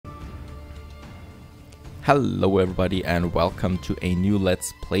Hello everybody and welcome to a new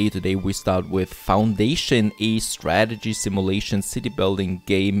Let's Play. Today we start with Foundation, a strategy simulation city building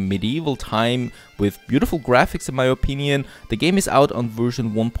game, medieval time with beautiful graphics in my opinion. The game is out on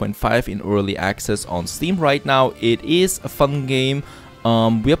version 1.5 in early access on Steam right now. It is a fun game.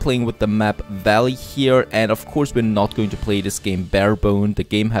 We are playing with the map Valley here, and of course we're not going to play this game barebone. The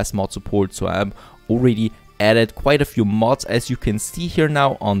game has mod support, so I'm already added quite a few mods, as you can see here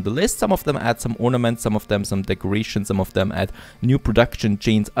now on the list. Some of them add some ornaments, some of them some decoration, some of them add new production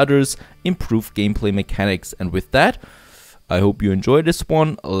chains, others improve gameplay mechanics. And with that, I hope you enjoy this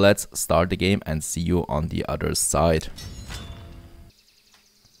one. Let's start the game and see you on the other side.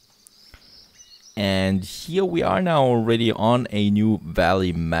 And here we are now already on a new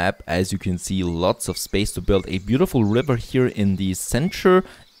valley map. As you can see, lots of space to build a beautiful river here in the center.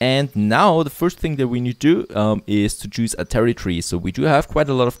 And now the first thing that we need to do is to choose a territory. So we do have quite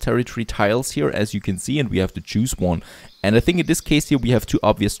a lot of territory tiles here, as you can see, and we have to choose one. And I think in this case here we have two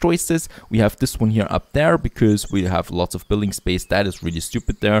obvious choices. We have this one here up there because we have lots of building space. That is really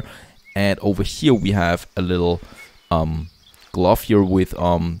stupid there. And over here we have a little glove here with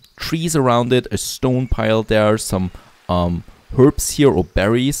trees around it, a stone pile there, some herbs here or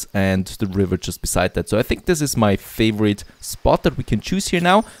berries, and the river just beside that. So I think this is my favorite spot that we can choose here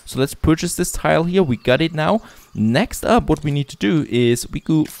now. So let's purchase this tile here. We got it now. Next up, what we need to do is we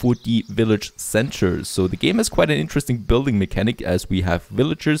go for the village center. So the game has quite an interesting building mechanic, as we have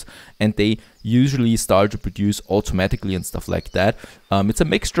villagers and they usually start to produce automatically and stuff like that. It's a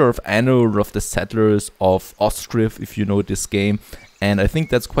mixture of Anno, of the Settlers, of Ostrif, if you know this game. And I think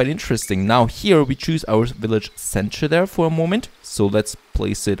that's quite interesting. Now here we choose our village center there for a moment. So let's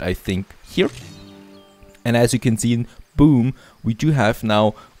place it, I think, here. And as you can see, boom, we do have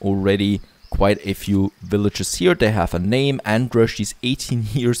now already quite a few villages here. They have a name, Andra. She's 18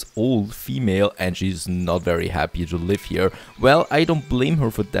 years old, female, and she's not very happy to live here. Well, I don't blame her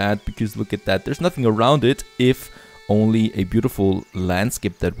for that, because look at that. There's nothing around it if only a beautiful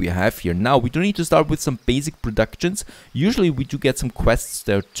landscape that we have here. Now we do need to start with some basic productions. Usually we do get some quests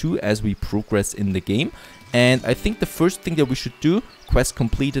there too as we progress in the game. And I think the first thing that we should do, quest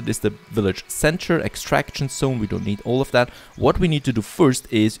completed, is the village center extraction zone. We don't need all of that. What we need to do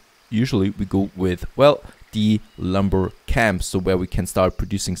first is usually we go with, well, the lumber camp, so where we can start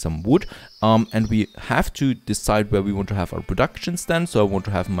producing some wood, and we have to decide where we want to have our productions then. So I want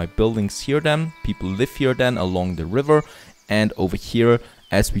to have my buildings here then, people live here then along the river, and over here,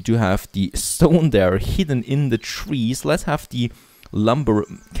 as we do have the stone there hidden in the trees, let's have the lumber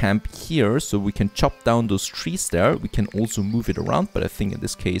camp here, so we can chop down those trees there. We can also move it around, but I think in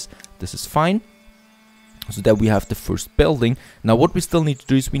this case this is fine. So that we have the first building. Now what we still need to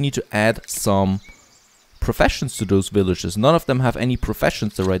do is we need to add some professions to those villages. None of them have any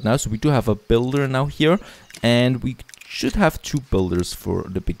professions there right now, so we do have a builder now here, and we should have two builders for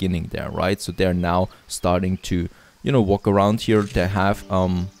the beginning there, right? So they're now starting to, you know, walk around here. They have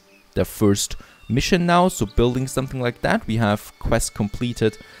their first mission now, so building something like that. We have quest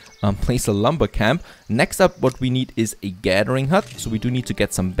completed, place a lumber camp. Next up, what we need is a gathering hut, so we do need to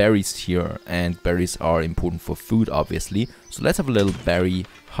get some berries here, and berries are important for food obviously. So let's have a little berry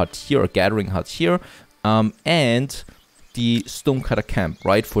hut here, a gathering hut here. And the stonecutter camp,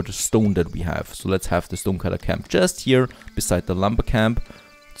 right, for the stone that we have. So let's have the stonecutter camp just here beside the lumber camp.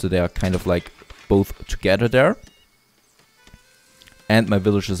 So they are kind of like both together there. And my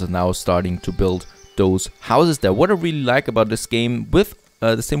villagers are now starting to build those houses there. What I really like about this game, with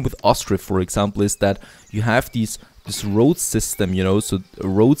the same with Ostrif, for example, is that you have this road system, you know, so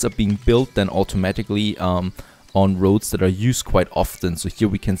roads are being built then automatically on roads that are used quite often. So here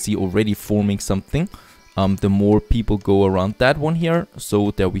we can see already forming something. The more people go around that one here,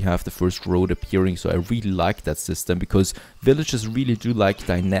 so there we have the first road appearing. So I really like that system, because villages really do like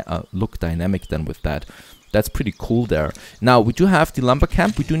look dynamic then with that. That's pretty cool there. Now we do have the lumber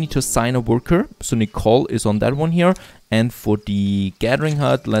camp. We do need to assign a worker, so Nicole is on that one here. And for the gathering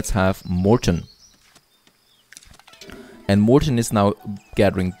hut, let's have Morton. And Morton is now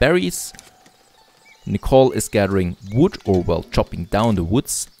gathering berries. Nicole is gathering wood, or well, chopping down the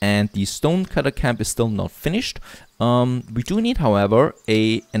woods, and the stonecutter camp is still not finished. We do need, however,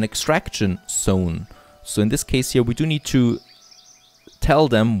 an extraction zone. So in this case here, we do need to tell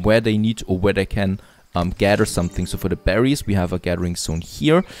them where they need, or where they can gather something. So for the berries, we have a gathering zone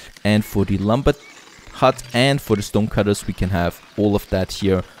here, and for the lumber hut and for the stonecutters, we can have all of that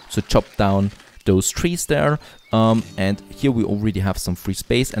here. So chop down those trees there, and here we already have some free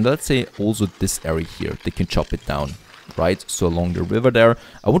space, and let's say also this area here, they can chop it down, right? So along the river there,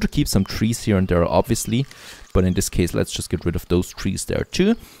 I want to keep some trees here and there obviously, But in this case, let's just get rid of those trees there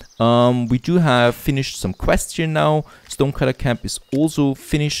too. We do have finished some quests here now. Stonecutter Camp is also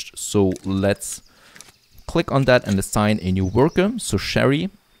finished. So let's click on that and assign a new worker. So Sherry,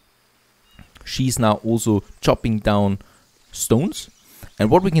 she's now also chopping down stones. And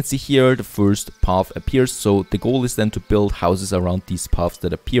what we can see here, the first path appears. So the goal is then to build houses around these paths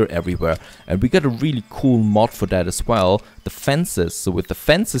that appear everywhere. And we got a really cool mod for that as well, the fences. So with the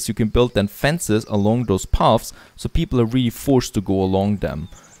fences, you can build then fences along those paths, so people are really forced to go along them.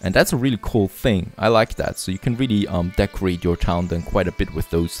 And that's a really cool thing. I like that. So you can really decorate your town then quite a bit with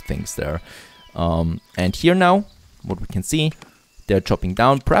those things there. And here now, what we can see, they're chopping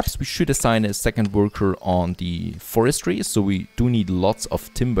down. Perhaps we should assign a second worker on the forestry, so we do need lots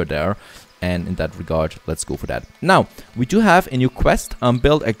of timber there, and in that regard, let's go for that. Now, we do have a new quest,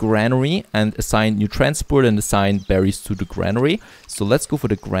 build a granary and assign new transport and assign berries to the granary. So let's go for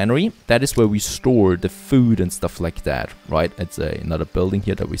the granary. That is where we store the food and stuff like that, right? It's another building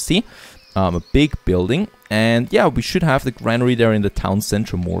here that we see, a big building, and yeah, we should have the granary there in the town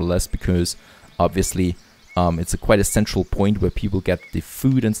center more or less, because obviously it's quite a central point where people get the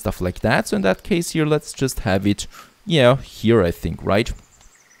food and stuff like that. So in that case here, let's just have it, yeah, here I think, right?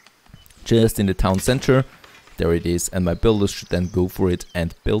 Just in the town center. There it is. And my builders should then go for it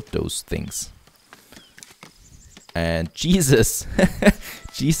and build those things. And Jesus,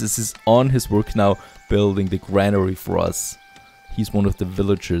 Jesus is on his work now, building the granary for us. He's one of the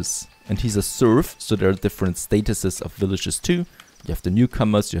villagers. And he's a serf, so there are different statuses of villages too. You have the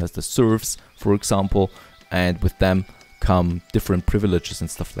newcomers, you have the serfs, for example. And with them come different privileges and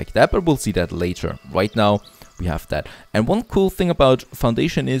stuff like that, but we'll see that later. Right now, we have that. And one cool thing about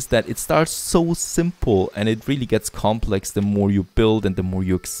Foundation is that it starts so simple and it really gets complex the more you build and the more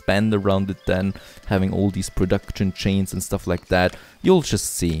you expand around it, then having all these production chains and stuff like that. You'll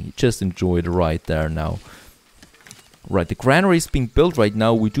just see, just enjoy the ride there now. Right, the granary is being built right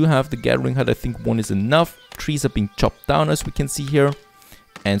now. We do have the gathering hut. I think one is enough. Trees are being chopped down, as we can see here.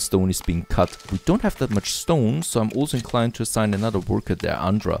 And stone is being cut. We don't have that much stone, so I'm also inclined to assign another worker there,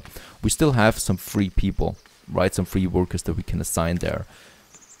 Andra. We still have some free people, right? Some free workers that we can assign there.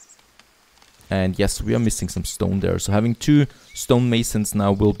 And yes, we are missing some stone there. So having 2 stonemasons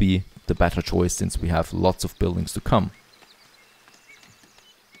now will be the better choice, since we have lots of buildings to come.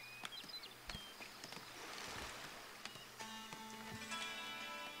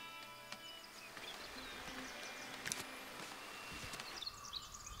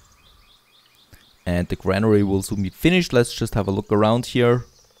 And the granary will soon be finished. Let's just have a look around here.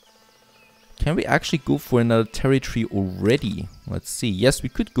 Can we actually go for another territory already? Let's see. Yes, we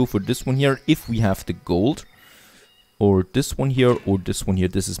could go for this one here if we have the gold. Or this one here, or this one here.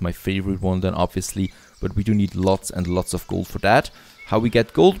 This is my favorite one then, obviously. But we do need lots and lots of gold for that. How we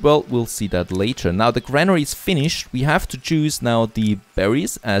get gold? Well, we'll see that later. Now, the granary is finished. We have to choose now the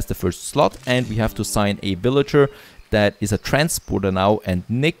berries as the first slot. And we have to assign a villager that is a transporter now, and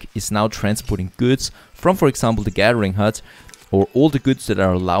Nick is now transporting goods from, for example, the gathering hut, or all the goods that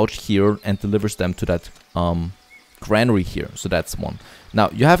are allowed here, and delivers them to that granary here. So that's one.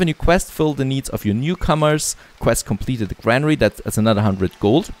 Now, you have a new quest, fill the needs of your newcomers. Quest completed the granary, that's another 100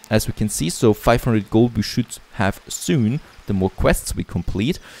 gold, as we can see. So 500 gold we should have soon, the more quests we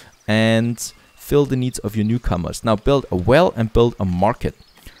complete. And fill the needs of your newcomers. Now, build a well and build a market.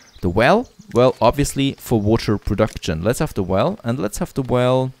 The well, well, obviously for water production. Let's have the well, and let's have the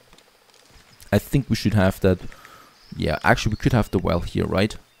well. I think we should have that. Yeah, actually we could have the well here,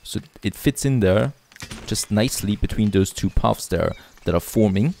 right? So it fits in there just nicely between those 2 paths there that are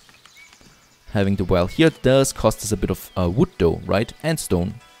forming. Having the well here does cost us a bit of wood though, right? And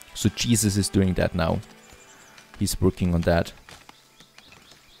stone. So Jesus is doing that now. He's working on that,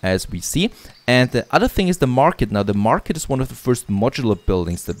 as we see. And the other thing is the market. Now, the market is one of the first modular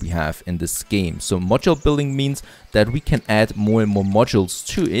buildings that we have in this game. So modular building means that we can add more and more modules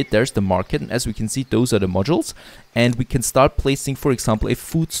to it. There's the market, and as we can see, those are the modules. And we can start placing, for example, a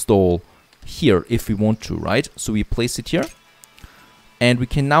food stall here if we want to, right? So we place it here. And we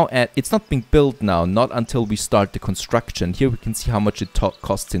can now add, it's not being built now, not until we start the construction. Here we can see how much it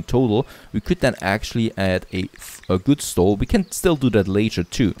costs in total. We could then actually add a good stall. We can still do that later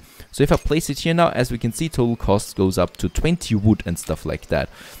too. So if I place it here now, as we can see, total cost goes up to 20 wood and stuff like that.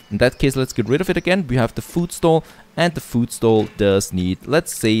 In that case, let's get rid of it again. We have the food stall, and the food stall does need,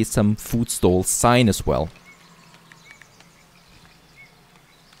 let's say, some food stall sign as well.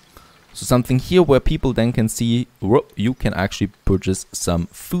 So something here where people then can see, you can actually purchase some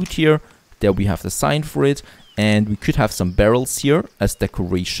food here. There we have the sign for it. And we could have some barrels here as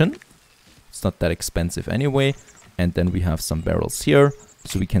decoration. It's not that expensive anyway. And then we have some barrels here.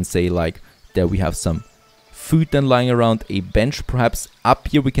 So we can say like, there we have some food then lying around, a bench perhaps. Up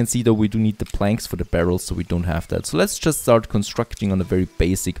here we can see that we do need the planks for the barrels, so we don't have that. So let's just start constructing on a very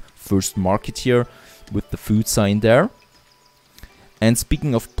basic first market here with the food sign there. And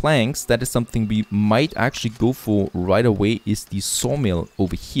speaking of planks, that is something we might actually go for right away, is the sawmill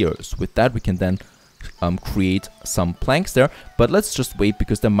over here. So with that we can then create some planks there. But let's just wait,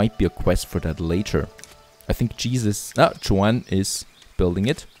 because there might be a quest for that later. I think Joanne is building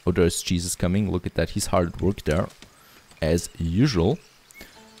it. Oh, there's Jesus coming. Look at that. He's hard at work there, as usual.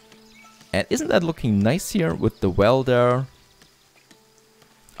 And isn't that looking nice here with the well there?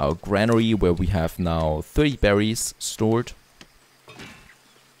 Our granary, where we have now 30 berries stored.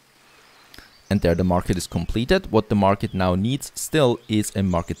 And there the market is completed. What the market now needs still is a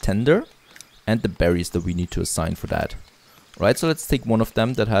market tender and the berries that we need to assign for that. Right, so let's take one of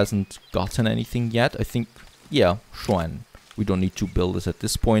them that hasn't gotten anything yet. I think, yeah, Shuan. We don't need two builders at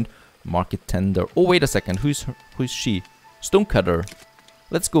this point. Market tender. Oh, wait a second. Who's she? Stonecutter.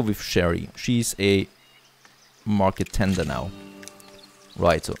 Let's go with Sherry. She's a market tender now.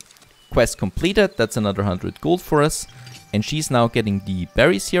 Right, so quest completed. That's another 100 gold for us. And she's now getting the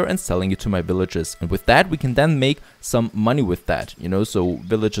berries here and selling it to my villagers. And with that, we can then make some money with that. You know, so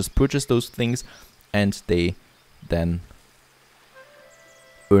villagers purchase those things and they then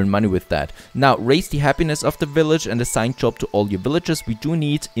earn money with that. Now, raise the happiness of the village and assign job to all your villagers. We do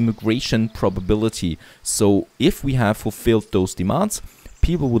need immigration probability. So if we have fulfilled those demands,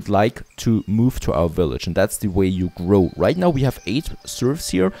 people would like to move to our village, and that's the way you grow. Right now we have 8 serfs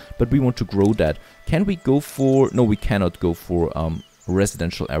here, but we want to grow that. Can we go for... No, we cannot go for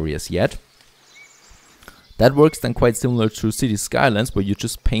residential areas yet. That works then quite similar to City Skylines, where you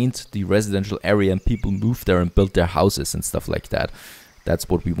just paint the residential area and people move there and build their houses and stuff like that. That's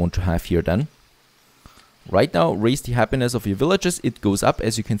what we want to have here then. Right now, raise the happiness of your villagers. It goes up.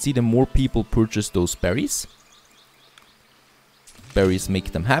 As you can see, the more people purchase those berries. Berries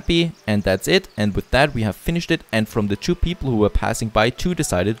make them happy, and that's it. And with that, we have finished it. And from the 2 people who were passing by, 2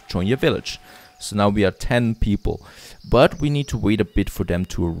 decided to join your village. So now we are 10 people. But we need to wait a bit for them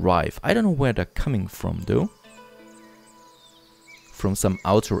to arrive. I don't know where they're coming from, though. From some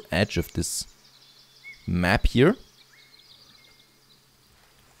outer edge of this map here.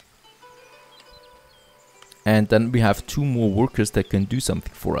 And then we have 2 more workers that can do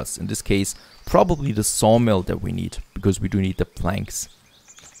something for us. In this case, probably the sawmill that we need, because we do need the planks.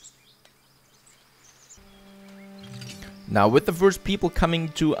 Now, with the first people coming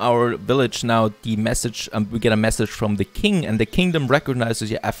to our village now, the message, we get a message from the king, and the kingdom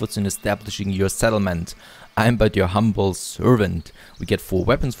recognizes your efforts in establishing your settlement. I am but your humble servant. We get 4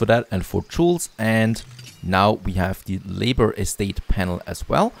 weapons for that and 4 tools, and now we have the labor estate panel as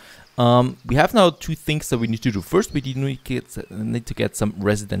well. We have now 2 things that we need to do. First, we need to get some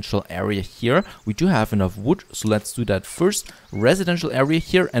residential area here. We do have enough wood, so let's do that first. Residential area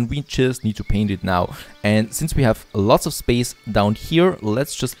here, and we just need to paint it now. And since we have lots of space down here,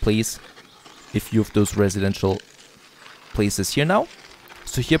 let's just place a few of those residential places here now.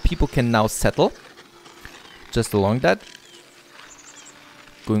 So here people can now settle just along that,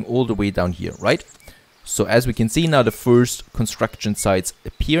 going all the way down here, right? So as we can see now, the first construction sites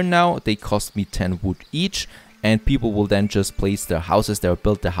appear now. They cost me 10 wood each, and people will then just place their houses there,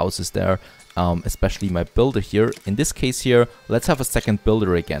 build their houses there, especially my builder here. In this case here, let's have a second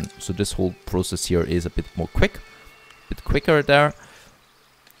builder again. So this whole process here is a bit quicker there.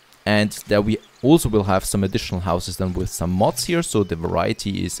 And there we also will have some additional houses then with some mods here, so the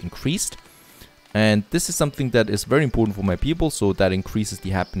variety is increased. And this is something that is very important for my people, so that increases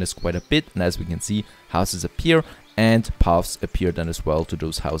the happiness quite a bit. And as we can see, houses appear and paths appear then as well to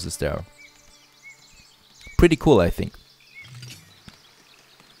those houses there. Pretty cool, I think.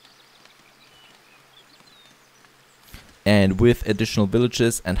 And with additional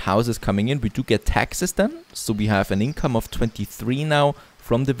villages and houses coming in, we do get taxes then. So we have an income of 23 now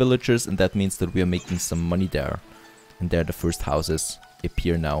from the villagers, and that means that we are making some money there. And there the first houses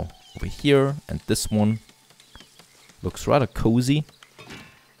appear now. Over here, and this one looks rather cozy.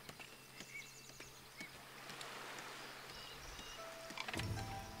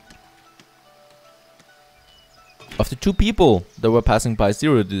 Of the 2 people that were passing by,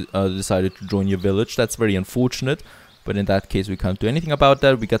 0 decided to join your village. That's very unfortunate, but in that case we can't do anything about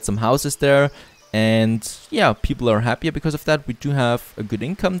that. We got some houses there, and yeah, people are happier because of that. We do have a good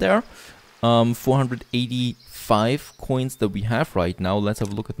income there. 485 coins that we have right now. Let's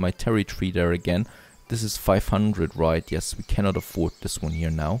have a look at my territory there again. This is 500, right? Yes, we cannot afford this one here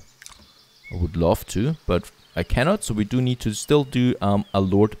now. I would love to, but I cannot. So we do need to still do a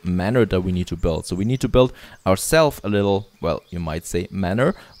Lord Manor that we need to build. So we need to build ourselves a little, well, you might say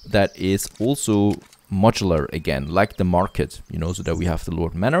manor that is also modular again, like the market, you know, so that we have the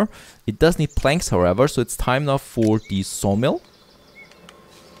Lord Manor. It does need planks, however, so it's time now for the sawmill.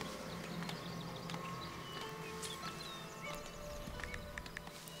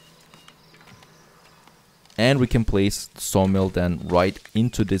 And we can place the sawmill then right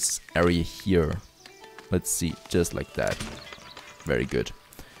into this area here. Let's see, just like that. Very good.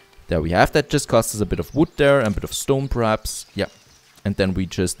 There we have that. Just costs us a bit of wood there and a bit of stone perhaps. Yeah. And then we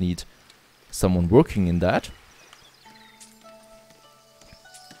just need someone working in that.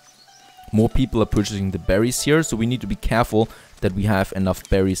 More people are purchasing the berries here, so we need to be careful that we have enough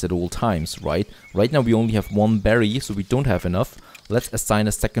berries at all times, right? Right now we only have one berry, so we don't have enough. Let's assign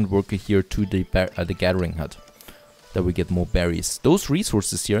a second worker here to the gathering hut, that we get more berries. Those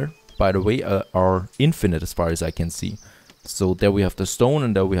resources here, by the way, are infinite as far as I can see. So there we have the stone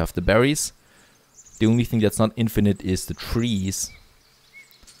and there we have the berries. The only thing that's not infinite is the trees.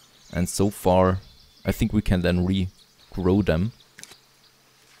 And so far, I think we can then regrow them.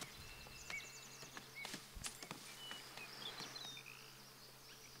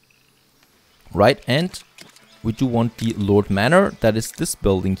 Right, and we do want the Lord Manor. That is this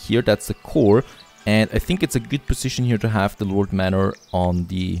building here, that's the core. And I think it's a good position here to have the Lord Manor on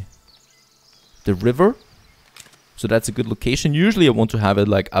the river. So that's a good location. Usually I want to have it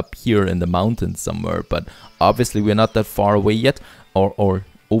like up here in the mountains somewhere, but obviously we're not that far away yet, or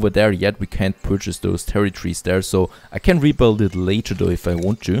over there yet. We can't purchase those territories there, so I can rebuild it later though if I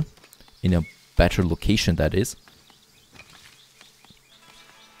want to, in a better location that is.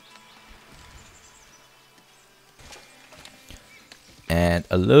 And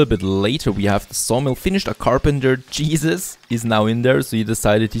a little bit later we have the sawmill finished. A carpenter, Jesus, is now in there, so he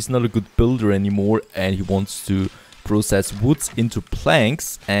decided he's not a good builder anymore and he wants to process woods into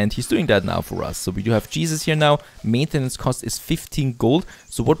planks, and he's doing that now for us. So we do have Jesus here now. Maintenance cost is 15 gold.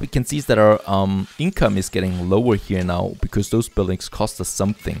 So what we can see is that our income is getting lower here now because those buildings cost us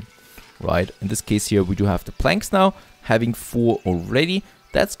something, right? In this case here we do have the planks now, having 4 already.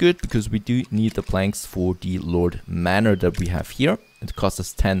 That's good because we do need the planks for the Lord Manor that we have here. It costs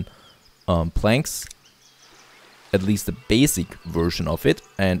us 10 planks, at least the basic version of it.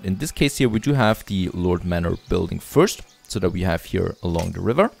 And in this case here we do have the Lord Manor building first, so that we have here along the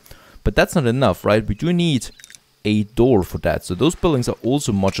river. But that's not enough, right? We do need a door for that. So those buildings are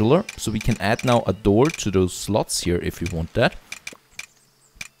also modular, so we can add now a door to those slots here if we want that.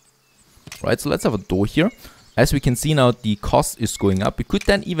 Right, so let's have a door here. As we can see now, the cost is going up. We could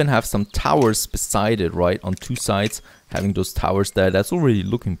then even have some towers beside it, right? On 2 sides, having those towers there. That's already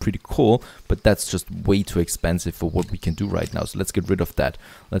looking pretty cool, but that's just way too expensive for what we can do right now. So let's get rid of that.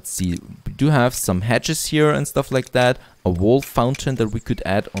 Let's see. We do have some hedges here and stuff like that. A wall fountain that we could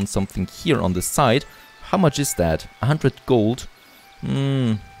add on something here on the side. How much is that? 100 gold.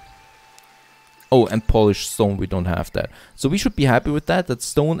 Oh, and polished stone, we don't have that. So we should be happy with that. That's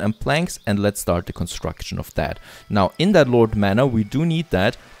stone and planks, and let's start the construction of that. Now, in that Lord Manor, we do need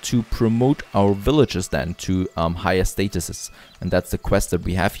that to promote our villagers then to higher statuses. And that's the quest that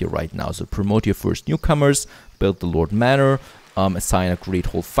we have here right now. So promote your first newcomers, build the Lord Manor, assign a great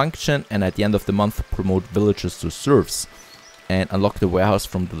hall function, and at the end of the month, promote villagers to serfs. And unlock the warehouse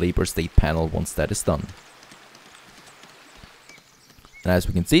from the labor state panel once that is done. And as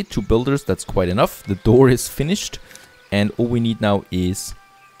we can see, 2 builders, that's quite enough. The door is finished, and all we need now is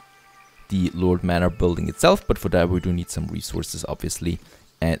the Lord Manor building itself. But for that we do need some resources, obviously,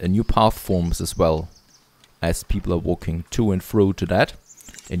 and a new path forms as well, as people are walking to and fro to that.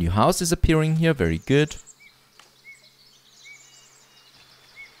 A new house is appearing here, very good.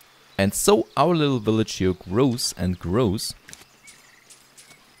 And so our little village here grows and grows.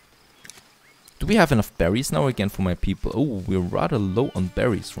 Do we have enough berries now again for my people? Oh, we're rather low on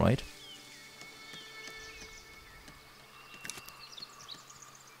berries, right?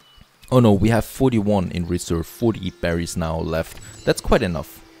 Oh no, we have 41 in reserve, 40 berries now left. That's quite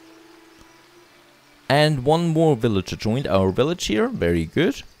enough. And 1 more villager joined our village here, very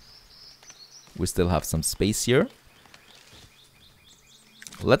good. We still have some space here.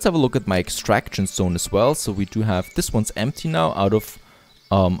 Let's have a look at my extraction zone as well. So we do have, this one's empty now out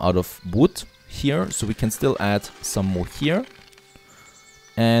of wood here, so we can still add some more here.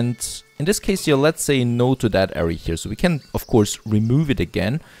 And in this case here, let's say no to that area here. So we can of course remove it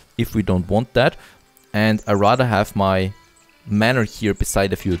again if we don't want that. And I rather have my manor here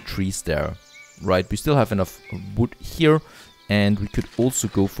beside a few trees there. Right, we still have enough wood here, and we could also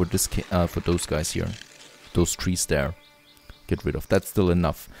go for this for those guys here, those trees there. Get rid of, that's still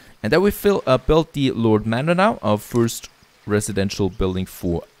enough. And then we built the Lord Manor now, our first residential building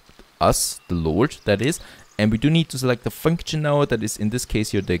for us, the Lord, that is. And we do need to select the function now, that is in this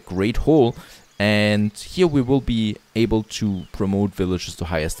case here the Great Hall. And here we will be able to promote villages to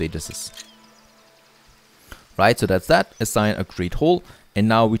higher statuses. Right, so that's that. Assign a great hall. And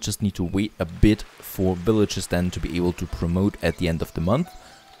now we just need to wait a bit for villages then to be able to promote at the end of the month.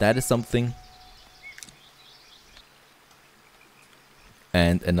 That is something.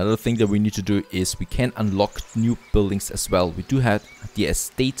 And another thing that we need to do is we can unlock new buildings as well. We do have the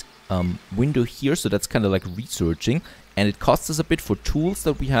estate window here, so that's kind of like researching. And it costs us a bit for tools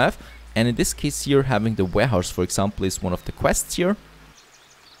that we have. And in this case here, having the warehouse, for example, is one of the quests here.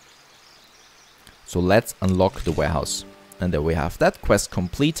 So let's unlock the warehouse. And there we have that quest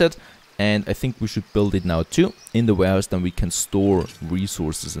completed. And I think we should build it now too. In the warehouse, then we can store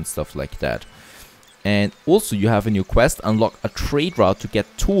resources and stuff like that. And also you have a new quest, unlock a trade route to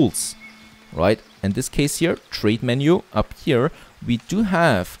get tools. Right? In this case here, trade menu up here, we do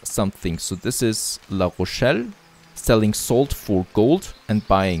have something. So this is La Rochelle, selling salt for gold and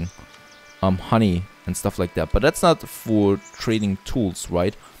buying honey and stuff like that. But that's not for trading tools,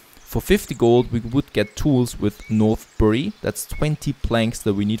 right? For 50 gold, we would get tools with North Bury. That's 20 planks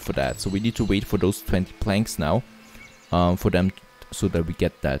that we need for that. So we need to wait for those 20 planks now for them so that we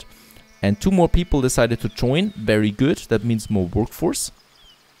get that. And 2 more people decided to join. Very good. That means more workforce.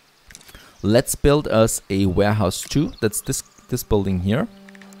 Let's build us a warehouse too. That's this building here.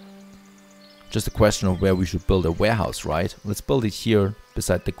 Just a question of where we should build a warehouse, right? Let's build it here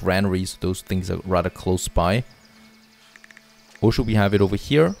beside the granaries. Those things are rather close by. Or should we have it over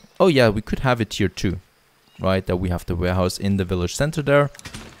here? Oh yeah, we could have it here too. Right, that we have the warehouse in the village center there.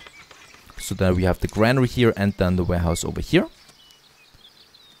 So that we have the granary here and then the warehouse over here.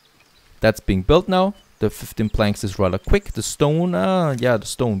 That's being built now. The 15 planks is rather quick. The stone, yeah, the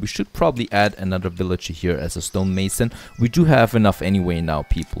stone. We should probably add another villager here as a stonemason. We do have enough anyway now,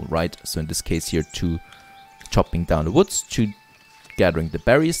 people, right? So in this case here, 2 chopping down the woods, 2 gathering the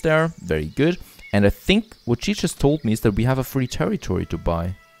berries there. Very good. And I think what she just told me is that we have a free territory to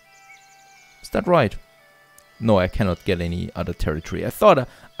buy. Is that right? No, I cannot get any other territory. I thought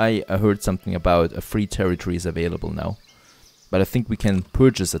I heard something about a free territory is available now. But I think we can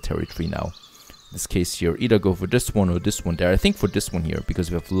purchase a territory now. In this case here, either go for this one or this one there. I think for this one here, because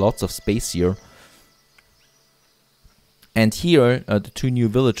we have lots of space here. And here, the 2 new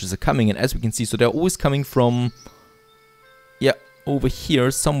villages are coming. And as we can see, so they're always coming from, yeah, over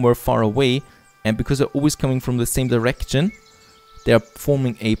here, somewhere far away. And because they're always coming from the same direction, they're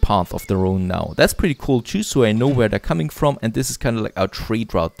forming a path of their own now. That's pretty cool too, so I know where they're coming from. And this is kind of like our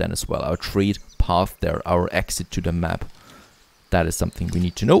trade route then as well. Our trade path there, our exit to the map. That is something we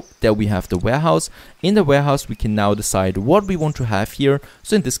need to know. There we have the warehouse. In the warehouse, we can now decide what we want to have here.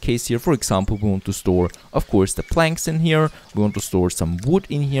 So in this case here, for example, we want to store, of course, the planks in here. We want to store some wood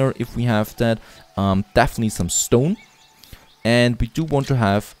in here if we have that. Definitely some stone. And we do want to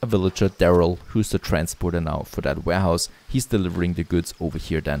have a villager, Daryl, who's the transporter now for that warehouse. He's delivering the goods over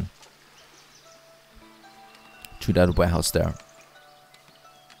here then to that warehouse there.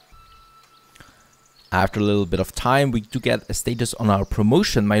 After a little bit of time, we do get a status on our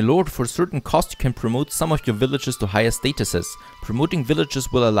promotion. My lord, for a certain cost, you can promote some of your villages to higher statuses. Promoting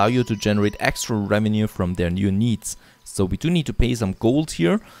villages will allow you to generate extra revenue from their new needs. So we do need to pay some gold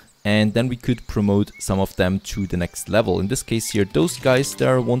here. And then we could promote some of them to the next level. In this case here, those guys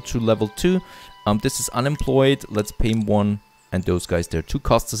there want to level 2. This is unemployed. Let's pay him 1. And those guys there too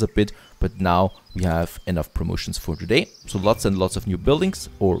cost us a bit. But now we have enough promotions for today. So lots and lots of new buildings.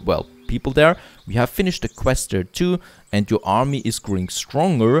 Or, well, people there. We have finished the quest there too. And your army is growing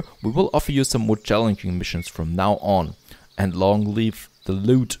stronger. We will offer you some more challenging missions from now on. And long live the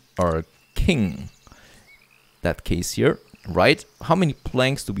loot, our king. That case here. Right, how many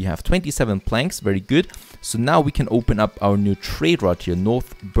planks do we have? 27 planks, very good. So now we can open up our new trade route here,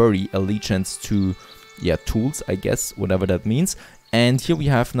 North Bury, allegiance to, yeah, tools, I guess, whatever that means. And here we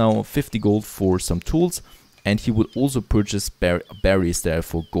have now 50 gold for some tools. And he would also purchase berries there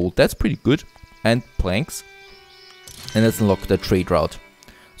for gold. That's pretty good. And planks. And let's unlock the trade route.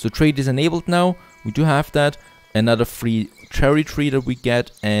 So trade is enabled now. We do have that. Another free territory that we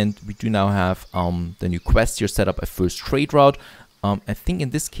get, and we do now have the new quest here, set up a first trade route. I think in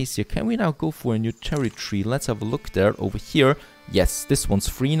this case here, can we now go for a new territory? Let's have a look there over here. Yes, this one's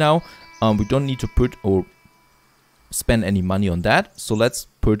free now. We don't need to put or spend any money on that. So let's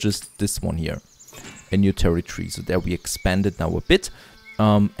purchase this one here, a new territory. So there we expanded now a bit.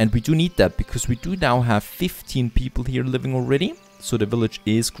 And we do need that because we do now have 15 people here living already. So the village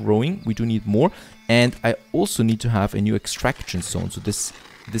is growing. We do need more. And I also need to have a new extraction zone. So this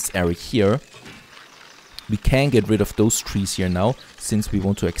area here, we can get rid of those trees here now, since we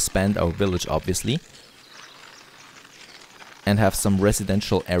want to expand our village, obviously. And have some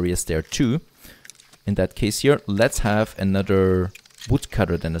residential areas there too. in that case here, let's have another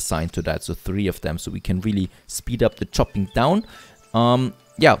woodcutter then assigned to that. So 3 of them, so we can really speed up the chopping down.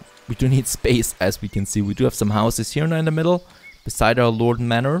 Yeah, we do need space, as we can see. We do have some houses here now in the middle, beside our Lord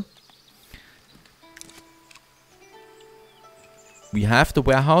Manor. We have the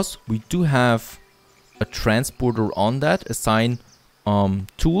warehouse. We do have a transporter on that. Assign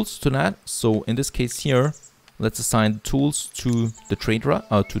tools to that. So in this case here, let's assign tools to the trader,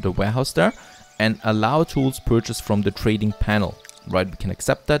 to the warehouse there, and allow tools purchased from the trading panel. Right, we can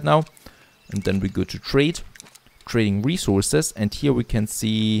accept that now, and then we go to trade, trading resources, and here we can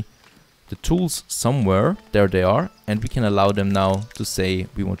see the tools somewhere. There they are, and we can allow them now to say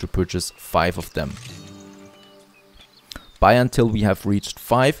we want to purchase 5 of them. Buy until we have reached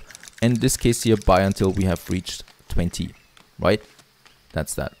 5, and in this case here, buy until we have reached 20. Right,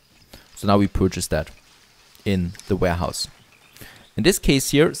 that's that. So now we purchase that in the warehouse. In this case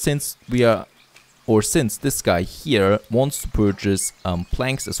here, since this guy here wants to purchase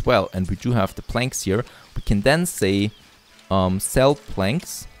planks as well, and we do have the planks here, we can then say sell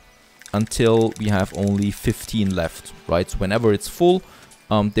planks until we have only 15 left, right? So whenever it's full,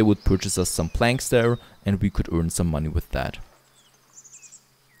 they would purchase us some planks there, and we could earn some money with that.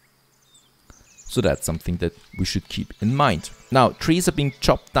 So that's something that we should keep in mind. Now, trees are being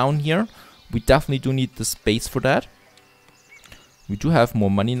chopped down here. We definitely do need the space for that. We do have more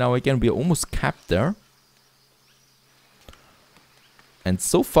money now again. We are almost capped there. And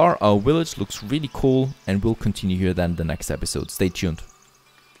so far our village looks really cool, and we'll continue here then the next episode. Stay tuned.